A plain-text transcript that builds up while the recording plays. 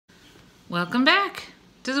Welcome back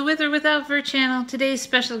to the With or Without Fur channel. Today's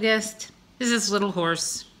special guest is this little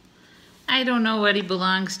horse. I don't know what he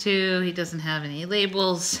belongs to. He doesn't have any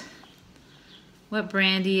labels, what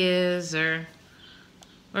brand he is or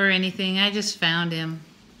anything. I just found him.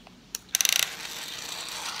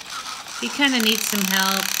 He kind of needs some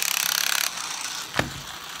help.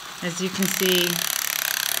 As you can see,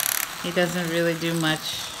 he doesn't really do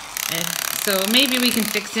much. So maybe we can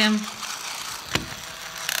fix him.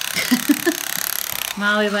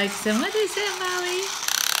 Molly likes him. What is it, Molly?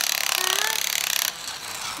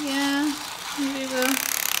 Yeah, maybe we'll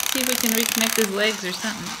see if we can reconnect his legs or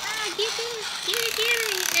something.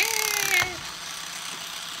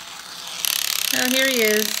 Oh, here he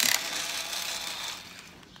is.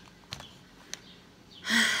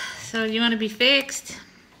 So you want to be fixed?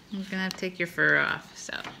 I'm gonna have to take your fur off.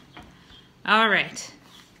 So, all right.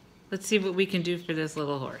 Let's see what we can do for this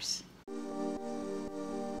little horse.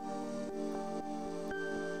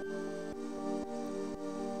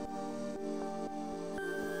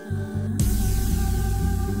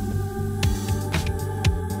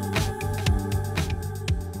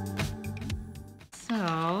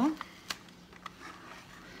 So,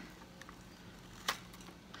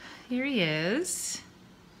 here he is.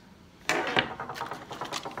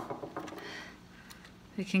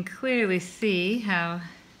 We can clearly see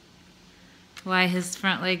why his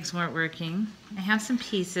front legs weren't working. I have some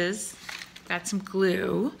pieces, got some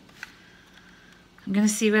glue. I'm gonna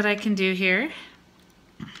see what I can do here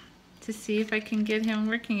to see if I can get him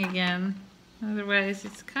working again. Otherwise,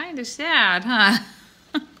 it's kind of sad, huh?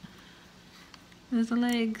 There's the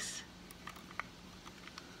legs.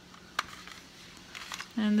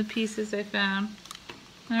 And the pieces I found.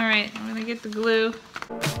 All right, I'm gonna get the glue.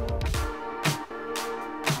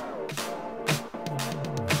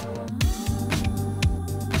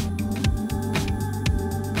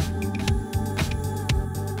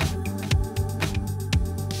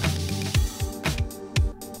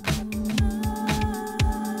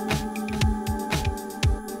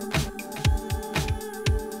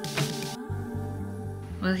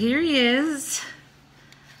 Well, here he is.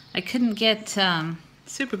 I couldn't get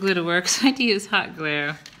super glue to work, so I had to use hot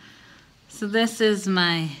glue. So this is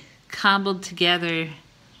my cobbled together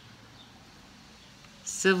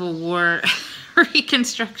Civil War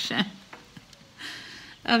reconstruction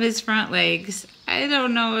of his front legs. I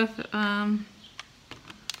don't know if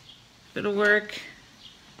it'll work.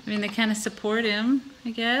 I mean, they kind of support him,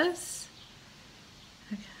 I guess.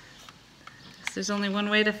 There's only one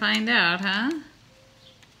way to find out, huh?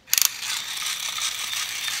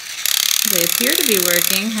 They appear to be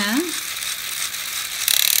working, huh?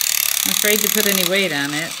 I'm afraid to put any weight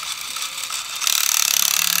on it.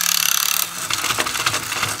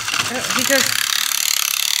 Oh, he goes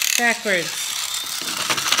backwards.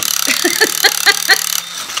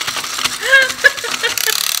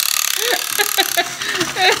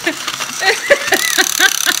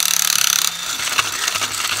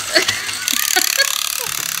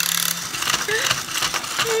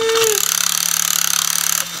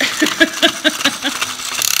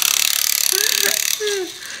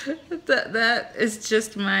 That is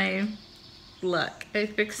just my luck. I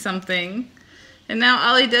fixed something. And now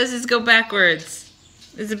all he does is go backwards.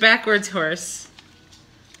 It's a backwards horse.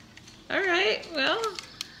 Alright, well,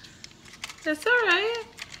 that's alright.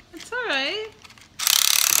 That's alright.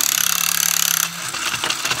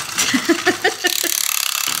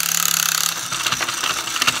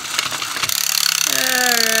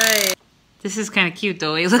 Alright. This is kind of cute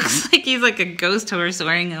though. He looks like he's like a ghost horse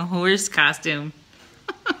wearing a horse costume.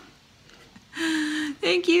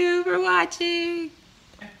 Thank you for watching.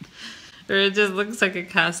 Or it just looks like a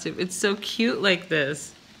costume. It's so cute like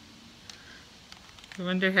this. I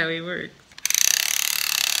wonder how he works.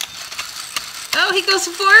 Oh, he goes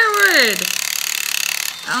forward.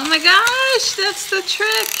 Oh my gosh, that's the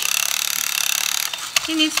trick.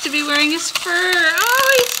 He needs to be wearing his fur.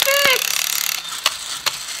 Oh, he's fixed.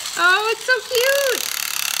 Oh, it's so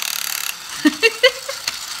cute.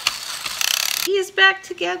 He is back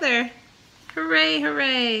together. Hooray,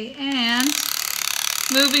 hooray, and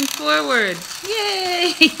moving forward.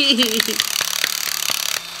 Yay!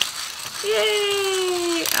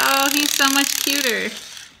 Yay! Oh, he's so much cuter.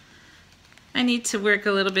 I need to work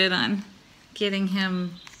a little bit on getting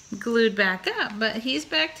him glued back up, but he's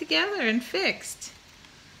back together and fixed.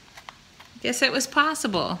 Guess it was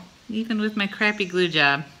possible, even with my crappy glue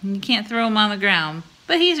job. You can't throw him on the ground,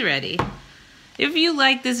 but he's ready. If you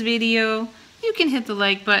like this video, you can hit the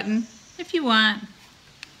like button if you want.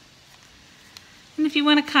 And if you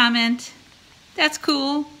want to comment, that's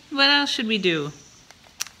cool. What else should we do?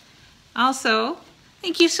 Also,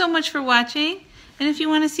 Thank you so much for watching. And if you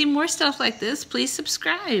want to see more stuff like this, please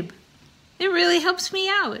subscribe. It really helps me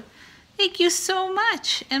out. Thank you so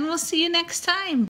much, and we'll see you next time.